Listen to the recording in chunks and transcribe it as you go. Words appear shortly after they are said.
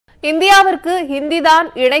இந்தியாவிற்கு ஹிந்திதான்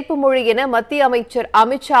இணைப்பு மொழி என மத்திய அமைச்சர்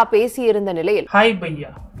அமித்ஷா பேசியிருந்த நிலையில் ஹாய்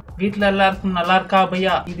பையா, வீட்டுல எல்லாருக்கும் நல்லா இருக்கா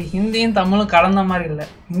பையா? இது ஹிந்தியும் தமிழும் கலந்த மாதிரி இல்ல,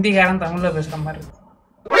 ஹிந்திக்காரன் தமிழ்ல பேசுற மாதிரி இருக்கு.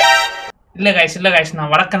 இல்ல கைஸ்,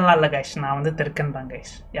 நான் வடக்கன்லாம் இல்ல கைஸ், நான் வந்து தெற்கன் தான்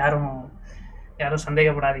கைஸ். யாரும்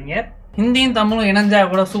சந்தேகப்படாதீங்க. ஹிந்தியும் தமிழும் இணைஞ்சா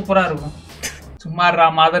கூட சூப்பரா இருக்கும். சும்மாரா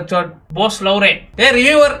மதர் சோட் போஸ் லவ்ரே.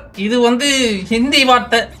 ரிவ்யூவர், இது வந்து ஹிந்தி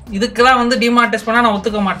வார்த்தை, இதுக்கெல்லாம் வந்து டிமார்டேஸ் பண்ணா நான்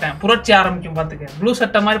ஒத்துக்க மாட்டேன். புரட்சி ஆரம்பிக்கும் பாத்துக்க. ப்ளூ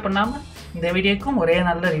சட்டை மாதிரி பண்ணாம இந்த வீடியோக்கும் ஒரே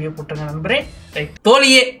நல்ல ரிவ்யூ போட்டுங்க நண்பரே.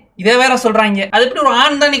 தோழியே, இதே வேற சொல்றாங்க. அது எப்படி ஒரு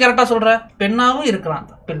ஆண் தான் நீ கரெக்டா சொல்ற? பெண்ணாவும் இருக்கலாம்,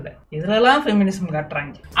 தப்பு இல்லை. இதுலலாம் ஃபெமினிசம்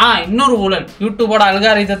காட்டுறாங்க. இன்னொரு ஊழல், யூடியூபோட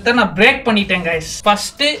அல்காரிதத்தை நான் பிரேக் பண்ணிட்டேன் கைஸ்.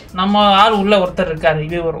 ஃபர்ஸ்ட் நம்ம ஆள் உள்ள ஒருத்தர் இருக்காரு,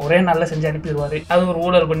 ரிவ்யூவர் ஒரே நாள்ல செஞ்சு அனுப்பிடுவாரு, அது ஒரு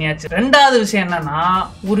ஊழல் பண்ணியாச்சு. ரெண்டாவது விஷயம் என்னன்னா,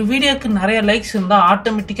 ஒரு வீடியோக்கு நிறைய லைக்ஸ் இருந்தா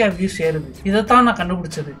ஆட்டோமேட்டிக்கா வியூஸ் ஏறுது. இதைத்தான் நான்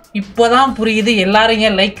கண்டுபிடிச்சது. இப்பதான் புரியுது எல்லாரும்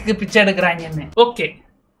ஏன் லைக்கு பிச்சை எடுக்கிறாங்கன்னு. ஓகே,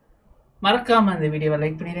 மறக்காம இந்த வீடியோவை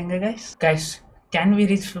லைக் பண்ணிடுங்க guys. Can we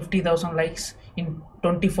reach 50,000 likes in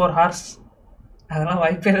 24 hours? அதெல்லாம்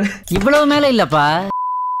வாய்ப்பே இல்லை. இவ்வளவு மேல இல்லப்பா.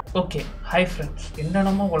 ஓகே, ஹாய் ஃப்ரெண்ட்ஸ்,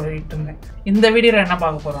 என்னென்னமோ உளறிட்டு இருந்தேன். இந்த வீடியோவில் என்ன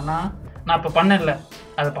பார்க்க போறோம்னா, நான் இப்போ பண்ணல,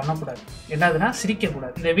 அதை பண்ணக்கூடாது. என்னதுன்னா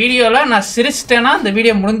சிரிக்கக்கூடாது. இந்த வீடியோவில் நான் சிரிச்சிட்டேன்னா இந்த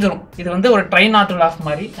வீடியோ முடிஞ்சிடும். இது வந்து ஒரு ட்ரை நாட் டு லாஃப்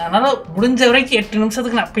மாதிரி. அதனால முடிஞ்ச வரைக்கும் 8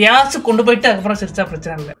 நிமிஷத்துக்கு நான் எப்பயாச்சும் கொண்டு போயிட்டு அதுக்கப்புறம் சிரிச்சா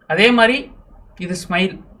பிரச்சனை இல்லை. அதே மாதிரி இது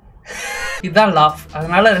ஸ்மைல், இதுதான் லாஃப்.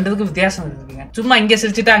 அதனால ரெண்டுத்துக்கும் வித்தியாசம் இருக்குங்க. சும்மா இங்கே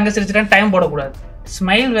சிரிச்சுட்டா அங்கே சிரிச்சுட்டேன்னு டைம் போடக்கூடாது.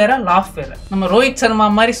 ஸ்மைல் வேற, லாஃப் வேற. நம்ம ரோஹித் சர்மா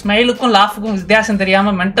மாதிரி ஸ்மைலுக்கும் லாஃபுக்கும் வித்தியாசம்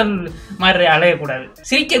தெரியாம மென்டல் மாதிரி அலையக்கூடாது.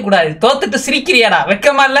 சிரிக்க கூடாது. தோத்துட்டு சிரிக்கிறியாடா,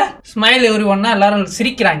 வெக்கமா இல்ல? ஸ்மைல் எவ்ரி ஒன்னா எல்லாரும்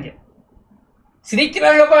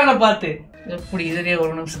சிரிக்கிறாங்கப்பா என்ன பார்த்து. எப்படி இதுலயே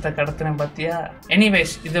ஒரு நிமிஷத்தை கடத்துறேன் பாத்தியா?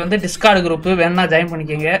 எனிவேஸ், இது வந்து டிஸ்கார்டு குரூப், வேணா ஜாயின்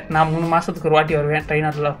பண்ணிக்கோங்க. நான் 3 மாசத்துக்கு ஒரு வாட்டி வருவேன்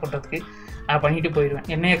ட்ரைனர் லாஃப் போட்டதுக்கு. பண்ணிட்டு போயிடுவேன்.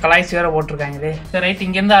 என்னைய கலாய்ச்சி வேற போட்டிருக்காங்களே. ரைட்,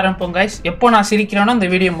 இங்கேருந்து ஆரம்பிப்போம் கைஸ். எப்போ நான் சிரிக்கிறேனோ இந்த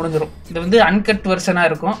வீடியோ முடிஞ்சிடும். இது வந்து அன்கட் வெர்ஷனா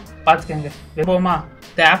இருக்கும், பார்த்துக்கோங்க. எப்போமா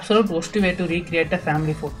தி absolute worst way to recreate a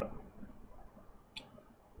family photo.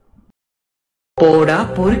 போடா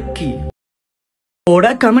பொறுக்கி,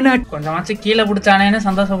 போடா கமனாட். கொஞ்சமாச்சும் கீழே பிடிச்சானேன்னு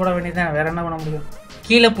சந்தோஷப்பட வேண்டியதான், வேற என்ன பண்ண முடியும்?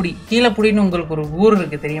 கீழே புடின்னு உங்களுக்கு ஒரு ஊர்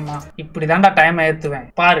இருக்கு தெரியுமா? இப்படிதான்டா டைம் ஏத்துவேன்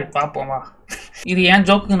பாரு, பாப்போமா. இது ஏன்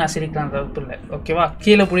ஜோக்கு, நான் சிரிக்கலாம், தப்பு இல்லை, ஓகேவா?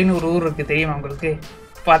 கீழே புடின்னு ஒரு ஊர் இருக்கு தெரியுமா உங்களுக்கு?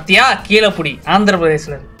 பாத்தியா, கீழே புடி, ஆந்திர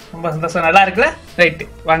பிரதேசில் இருக்கு. ரொம்ப சந்தோஷம், நல்லா இருக்குல்ல? ரைட்டு,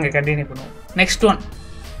 வாங்க கண்டினியூ பண்ணுவோம். நெக்ஸ்ட் ஒன்,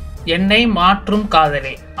 என்னை மாற்றும்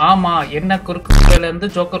காதலே. ஆமா, என்ன குறுக்குல இருந்து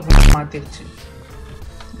joker மாத்திருச்சு.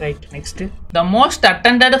 Right, next, the most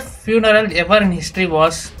attended funeral ever in history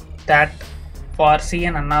was that for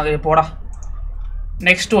CN அண்ணா. போடா.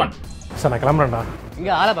 நெக்ஸ்ட் ஒன், சார் நான் கிளம்புறேன்டா. இங்க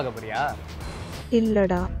ஆளை பார்க்க போறியா?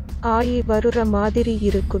 இல்லடா, ஆயி வருற மாதிரி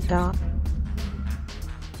இருக்குடா.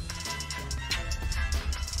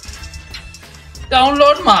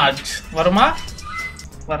 டவுன்லோட் மார்ச் வருமா?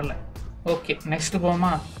 வரல. ஓகே, நெக்ஸ்ட்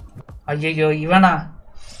போமா. ஐயோ, இவனை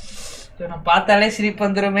பார்த்தாலே சிரிப்பு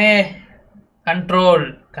வந்துருமே. கண்ட்ரோல்.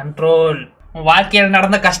 உன் வாழ்க்கையில்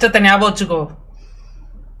நடந்த கஷ்டத்தை ஞாபகம் வச்சுக்கோ.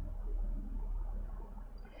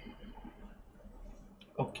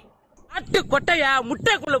 ஆட்டு கொட்டைய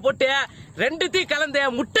முட்டைக்குள்ள போட்டு ரெண்டுத்தையும் கலந்து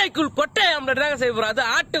முட்டைக்குள் கொட்டையை செய்ய போறோம். அது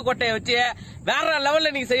ஆட்டு கொட்டையை வச்சு வேற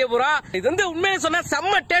லெவல்ல நீங்க செய்ய போறோம். இது வந்து உண்மையை சொன்னா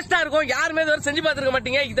செம்ம டேஸ்டா இருக்கும். யாருமே இது செஞ்சு பாத்துருக்க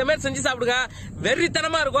மாட்டீங்க. இத மாதிரி செஞ்சு சாப்பிடுங்க,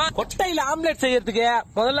 வெறித்தனமா இருக்கும். கொட்டையில ஆம்லெட் செய்யறதுக்கு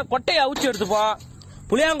முதல்ல கொட்டையை அவிச்சு எடுத்துப்போம்.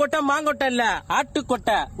 புளியாங்கொட்டை மாங்கொட்டை இல்ல, ஆட்டு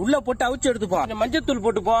கொட்டை உள்ள போட்டு அவிச்சு எடுத்துப்போம். மஞ்சத்தூள்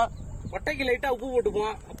போட்டுப்போம், கொட்டைக்கு லைட்டா உப்பு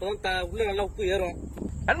போட்டுப்போம். அப்பதான் உள்ள நல்லா உப்பு ஏறும்.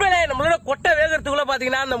 நண்பர்களே, நம்மளோட கொட்டை வேகிறதுக்குள்ள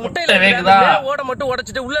பாத்தீங்கன்னா அந்த முட்டையில ஓட மட்டும்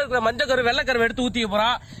உடைச்சிட்டு உள்ள இருக்கிற மஞ்சள் கரு வெள்ளைக்கரு எடுத்து ஊத்திக்க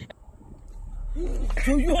போறோம்.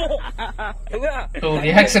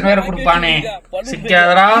 ரியாக்ஷன் வேற கொடுப்பானே,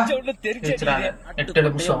 சிக்காதரா. 8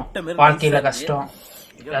 நிமிஷம் வாழ்க்கையில கஷ்டம்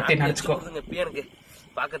எல்லாத்தையும் நினைச்சுக்கோ. எனக்கு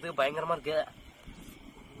பாக்கிறதுக்கு பயங்கரமா இருக்கு.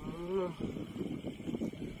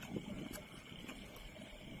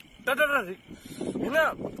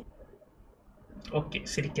 ஓகே,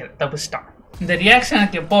 சிரிக்கிற தப்பிச்சிட்டான். இந்த ரியாக்ஷன்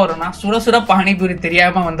எனக்கு எப்போ வரும்னா, சுட பானிபூரி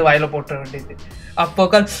தெரியாம வந்து வாயில போட்டுற வேண்டியது. அப்போ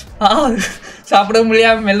சாப்பிட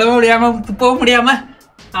முடியாம, மெல்லவும் முடியாம, துப்பவும் முடியாம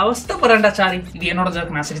அவஸ்தப்படுறேன்டா. சாரி, இது என்னோட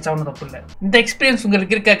ஜோக்கு, நான் சிரிச்சாவும் தப்பு இல்லை. இந்த எக்ஸ்பீரியன்ஸ்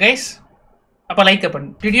உங்களுக்கு இருக்கா கைஸ்? அப்ப லைக்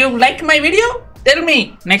பண்ணு. Did you like my video? Tell me.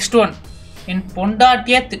 Next one, என்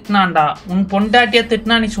பொண்டாட்டிய திட்டினான்டா. உன் பொண்டாட்டிய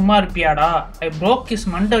திட்டினா நீ சும்மா இருப்பியாடா? ஐ broke his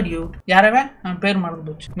மண்டை டியூட். யாரவன்? அவன் பேர் மறந்து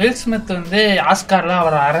போச்சு. வில் ஸ்மித் வந்து ஆஸ்கார்ல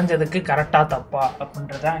அவரை அரைஞ்சதுக்கு கரெக்டா தப்பா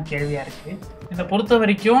அப்படின்றதான் கேள்வியா இருக்கு. இதை பொறுத்த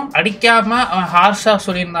வரைக்கும் அடிக்காம அவன் ஹார்ஷா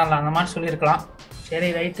சொல்லியிருந்தான்ல, அந்த மாதிரி சொல்லியிருக்கலாம். சரி,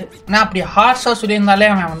 ரைட்டு. நான் அப்படி ஹார்ஷா சொல்லியிருந்தாலே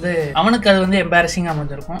அவன் வந்து அவனுக்கு அது வந்து எம்பாரசிங்கா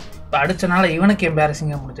முடிஞ்சிருக்கும். இப்போ அடிச்சனால இவனுக்கு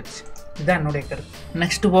எம்பாரசிங்கா முடிஞ்சிருச்சு. இதுதான் என்னுடைய கருத்து.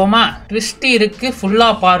 நெக்ஸ்ட் போமா. ட்விஸ்ட் இருக்கு, ஃபுல்லா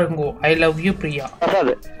பாருங்கோ. I love you Priya.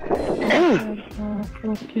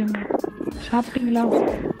 ஓகேண்ணா. சாப்பிட்டீங்களா?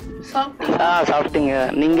 சாப்பிட்டீங்க.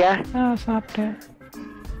 நீங்க? சாப்பிட்டேன்.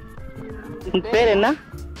 உங்க பேர் என்ன?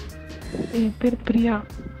 என் பேர் பிரியா.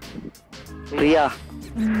 பிரியா.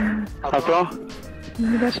 அப்புறம்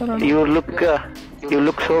நீங்கதான் சொல்லணும். You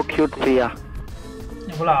look so cute Priya.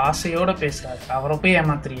 இவ்வளோ ஆசையோட பேசுறாரு, அவரை போய்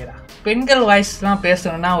ஏமாத்துறீங்களா? பெண்கள் வாய்ஸ்லாம்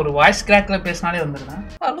பேசணும்னா ஒரு வாய்ஸ் கிராக்ல பேசினாலே வந்துருதான்.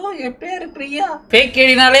 ஹலோ, என் பேரு பிரியா. ஃபேக்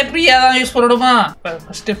ஐடினாலே பிரியா தான் யூஸ் பண்ணணுமா?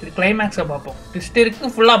 ஃபர்ஸ்ட் கிளைமேக்ஸை பார்ப்போம். ட்விஸ்ட்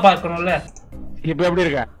இருக்கு, ஃபுல்லா பார்க்கணும்ல. இப்போ எப்படி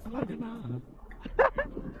இருக்க?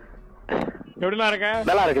 எப்படிலாம் இருக்க?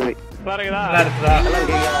 நல்லா இருக்குது. நல்லா இருக்குதா?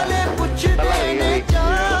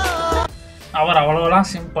 அவர் அவ்வளோலாம்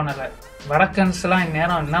சிம் பண்ணல. வடக்கன்ஸ்லாம்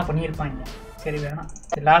இந்நேரம் என்ன பண்ணியிருப்பாங்க? சரி வேணாம்,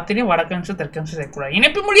 எல்லாத்திலையும் வடக்கன்ஸும் தெற்கன்ஸும் சேர்க்கக்கூடாது.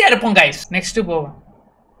 இணைப்பு மொழியா இருப்போம் கைஸ். நெக்ஸ்ட் போவோம்.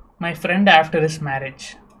 My friend after his marriage.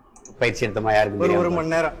 பயிற்சி எடுத்தமா யாருக்கு ஒரு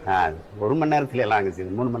மணி நேரம். 1 மணி நேரத்துல எல்லாம் அங்கே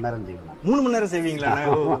செய்யும். 3 மணி நேரம் செய்யலாம். 3 மணி நேரம் செய்வீங்களா?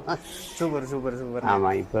 Super super super.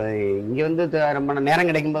 ஆமா, இப்போ இங்க வந்து ரொம்ப நேரம்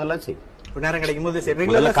கிடைக்கும் போதெல்லாம் செய்யும். நேரம் கிடைக்கும் போது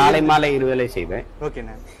காலை மாலை 2 வேளை செய்வேன்.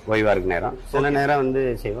 ஓகேண்ணா. ஓய்வா இருக்கு நேரம். சில நேரம் வந்து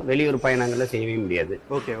செய்வோம். வெளியூர் பயணங்கள்ல செய்யவே முடியாது.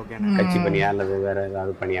 Okay okay. கட்சி பணியா அல்லது வேற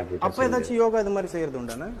ஏதாவது பணியா போயிட்டு அப்ப ஏதாச்சும் யோகா இது மாதிரி செய்யறது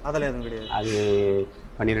உண்டானே? அதெல்லாம் எதுவும் கிடையாது. அது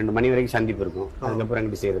 12 மணி வரைக்கும் சந்திப்பு இருக்கும். அதுக்கப்புறம்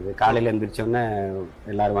எங்கிட்ட செய்யறது. காலையில எந்திரிச்சோன்னே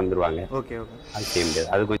எல்லாரும் வந்துருவாங்க. Okay okay. அது செய்ய முடியாது.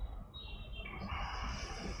 அது கொஞ்சம்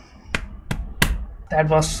That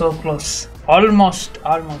was so close. Almost.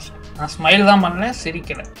 நான் ஸ்மைல் தான் பண்ணல,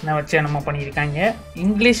 சிரிக்கல. நான் வச்சு என்னமோ பண்ணியிருக்காங்க.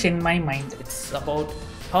 English in my mind. It's about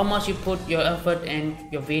how much you put your effort in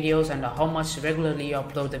your videos and how much regularly you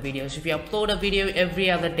upload the videos. If you upload a video every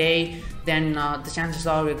other day, then the chances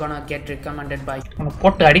are you're gonna get recommended by. உன்னை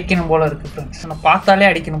போட்டு அடிக்கணும் போல இருக்கு friends. உன்னை பார்த்தாலே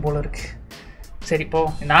அடிக்கணும் போல இருக்கு. சரி போ,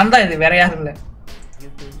 நான் தான், இது வேற யாரும் இல்லை.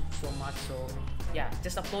 YouTube so much. So yeah,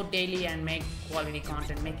 just upload daily and make quality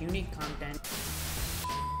content, make unique content.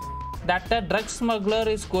 That a drug smuggler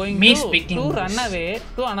is going to run away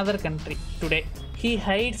to another country today. He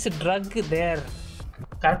hides drug there.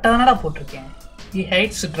 கரெக்டாக தானடா போட்டிருக்கேன். He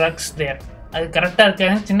hides drugs there. அது கரெக்டாக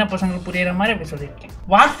இருக்காது. சின்ன பசங்களுக்கு புரியுற மாதிரி அப்படி சொல்லியிருக்கேன்.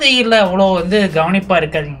 வார்த்தையில் அவ்வளோ வந்து கவனிப்பாக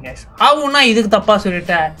இருக்காதீங்க. ஆகுன்னா இதுக்கு தப்பாக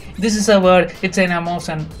சொல்லிட்டேன். This is a word, it's an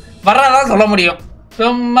emotion. வர்றதான் சொல்ல முடியும்.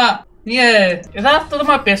 சும்மா நீ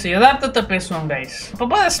யதார்த்தமா பேசு, யதார்த்தத்தை பேசுவோம் கைஸ்.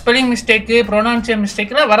 அப்பப்போ ஸ்பெல்லிங் மிஸ்டேக்கு, ப்ரொனவுன்சியேஷன்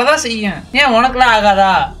மிஸ்டேக்லாம் வரதான் செய்யும். ஏன் உனக்குலாம்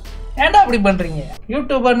ஆகாதா? ஏன்டா அப்படி பண்றீங்க?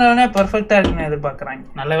 யூடியூபர்னே பெர்ஃபெக்டா இருக்குன்னு எதிர்பார்க்குறாங்க.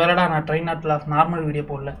 நல்ல வேலைடா நான் ட்ரை நாட்டில் நார்மல் வீடியோ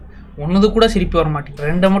போடல. ஒன்றுது கூட சிரிப்பு வர மாட்டேங்குது.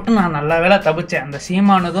 2 மட்டும் நான் நல்ல வேலை தப்பிச்சேன். அந்த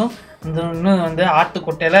சீமானதும் இந்த இன்னும் வந்து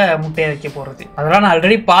ஆட்டுக்கொட்டையில முட்டையை வைக்க போகிறது, அதெல்லாம் நான்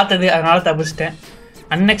ஆல்ரெடி பார்த்தது, அதனால தப்பிச்சிட்டேன்.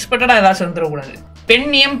 அன்எக்ஸ்பெக்டடாக ஏதாச்சும் வந்துடக்கூடாது.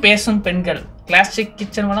 பெண்ணியம் பேசும் பெண்கள் கிளாசிக்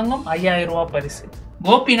கிச்சன் வழங்கும் 5000 ரூபா பரிசு.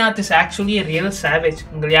 Gopinath is actually real savage.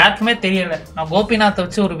 உங்களுக்கு யாருக்குமே தெரியல. நான் கோபிநாத்தை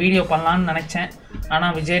வச்சு ஒரு வீடியோ பண்ணலான்னு நினைச்சேன்.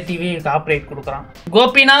 ஆனால் விஜய் டிவி காப்பரேட் கொடுக்குறான்.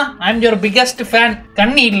 கோபினா, I am your biggest fan.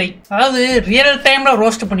 கண்ணி இல்லை, அதாவது ரியல் டைம்ல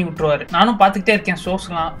ரோஸ்ட் பண்ணி விட்டுருவாரு. நானும் பார்த்துக்கிட்டே இருக்கேன்.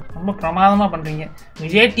 ஷோஸ்லாம் ரொம்ப பிரமாதமாக பண்ணுறீங்க.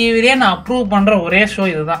 விஜய் டிவிலே நான் அப்ரூவ் பண்ணுற ஒரே ஷோ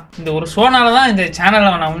இதுதான். இந்த ஒரு ஷோனால தான் இந்த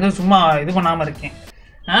சேனலை நான் வந்து சும்மா இது பண்ணாமல் இருக்கேன்.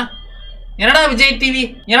 என்னடா விஜய் டிவி,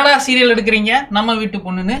 என்னடா சீரியல் எடுக்கிறீங்க நம்ம வீட்டு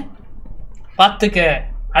பொண்ணுன்னு? பார்த்துக்க,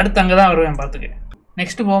 அடுத்து அங்கே தான் வருவேன், பார்த்துக்க.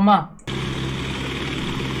 நெக்ஸ்ட் போமா.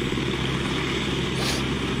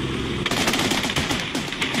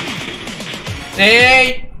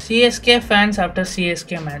 CSK fans after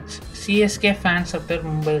CSK match. CSK fans after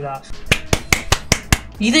Mumbai loss.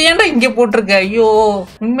 இது ஏன்டா இங்கே போட்டிருக்க? ஐயோ,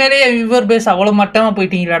 உண்மையிலேயே வியூவர் பேஸ் அவ்வளோ மட்டமாக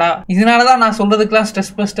போயிட்டீங்களாடா. இதனாலதான் நான் சொல்றதுக்கெல்லாம்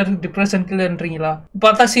ஸ்ட்ரெஸ் பஸ்டர், டிப்ரெஷனுக்குன்றீங்களா?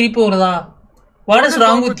 பார்த்தா சிரிப்பு வருதா? What is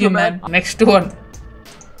wrong with you, man? Next one.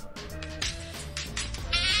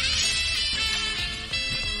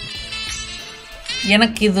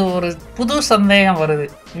 எனக்கு இது ஒரு புது சந்தேகம் வருது.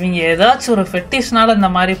 இவங்க ஏதாச்சும் ஒரு ஃபெட்டிஷ்னால இந்த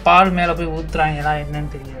மாதிரி பால் மேலே போய் ஊத்துறாங்களா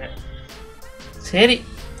என்னன்னு தெரியல. சரி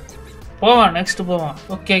போவான், நெக்ஸ்ட் போவான்.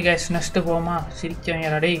 ஓகே கைஸ், நெக்ஸ்ட் போமா.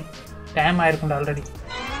 சிரிக்கவங்க ரெடி, டைம் ஆயிருக்கும்டா ஆல்ரெடி.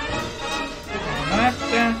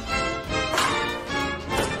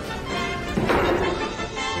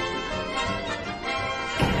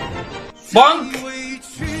 பாங்க்.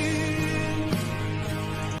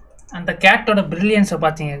 அந்த கேட்டோட பிரில்லியன்ஸை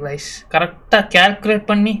பார்த்தீங்க கைஸ். கரெக்டாக கால்குலேட்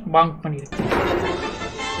பண்ணி பாங்க் பண்ணிருக்கு.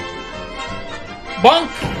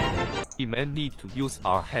 Bank. We may need to use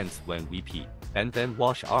our hands when we pee and then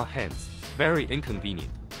wash our hands. Very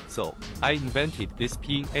inconvenient. So, I invented this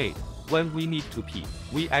peeing aid. When we need to pee,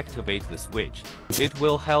 we activate the switch. It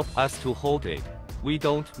will help us to hold it. We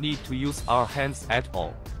don't need to use our hands at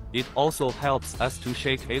all. It also helps us to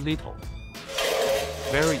shake a little.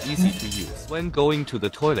 Very easy to use. When going to the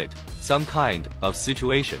toilet, some kind of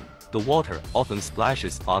situation, the water often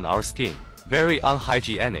splashes on our skin. Very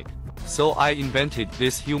unhygienic. So I invented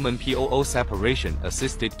this human POO separation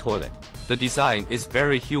assisted toilet. The design is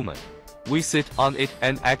very human. We sit on it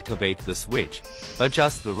and activate the switch.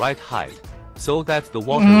 Adjust the right height so that the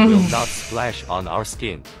water will not splash on our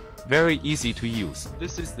skin. Very easy to use.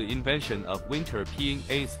 This is the invention of winter peeing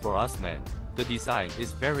aids for us men. The design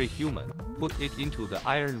is very human. Put it into the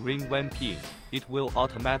iron ring when peeing. It will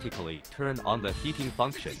automatically turn on the heating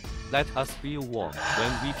function. Let us feel warm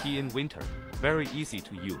when we pee in winter. Very easy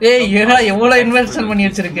to use. ஏய் ஏடா எவ்வளவு investment பண்ணி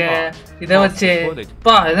வச்சிருக்க இத வச்சு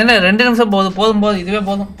பா இதென்ன 2 நிமிஷம் போதும் இதுவே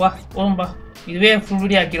போதும் பா போதும்பா இதுவே ஃபுல்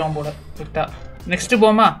வீடியோ ஆக்கிரோம் போல கரெக்ட்டா நெக்ஸ்ட்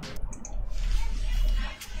போமா